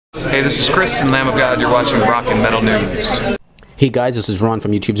Hey, this is Chris and Lamb of God. You're watching Rock and Metal News. Hey guys, this is Ron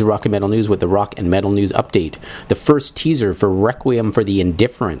from YouTube's Rock and Metal News with the Rock and Metal News update. The first teaser for Requiem For The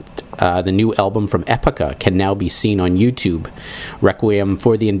Indifferent, the new album from Epica, can now be seen on YouTube. Requiem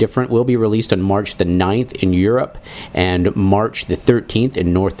For The Indifferent will be released on March the 9th in Europe and March the 13th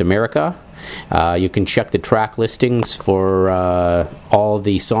in North America. You can check the track listings for all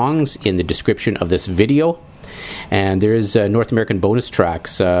the songs in the description of this video. And there is North American bonus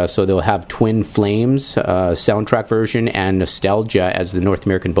tracks, so they'll have Twin Flames soundtrack version and Nostalgia as the North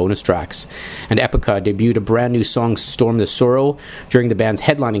American bonus tracks. And Epica debuted a brand new song, Storm the Sorrow, during the band's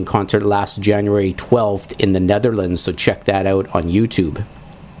headlining concert last January 12th in the Netherlands, so check that out on YouTube.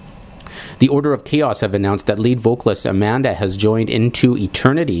 The Order of Chaos have announced that lead vocalist Amanda has joined Into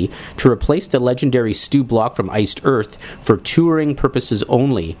Eternity to replace the legendary Stu Block from Iced Earth for touring purposes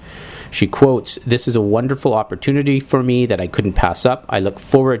only. She quotes, "This is a wonderful opportunity for me that I couldn't pass up. I look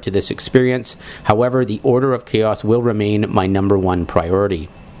forward to this experience. However, the Order of Chaos will remain my number one priority."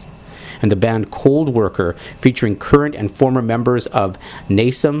 And the band Cold Worker, featuring current and former members of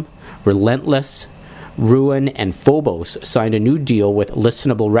Nasum, Relentless, Ruin, and Phobos, signed a new deal with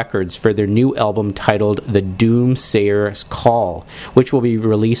Listenable Records for their new album titled The Doomsayer's Call, which will be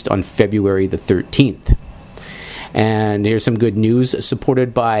released on February the 13th. And here's some good news.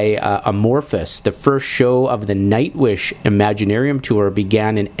 Supported by Amorphis, the first show of the Nightwish Imaginarium tour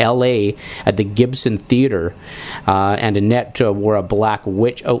began in LA at the Gibson Theater. And Annette wore a black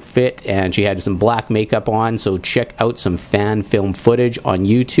witch outfit and she had some black makeup on, so check out some fan film footage on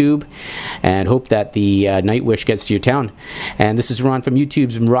YouTube and hope that the Nightwish gets to your town. And this is Ron from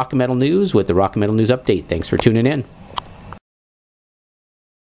YouTube's Rock and Metal News with the Rock and Metal News update. Thanks for tuning in.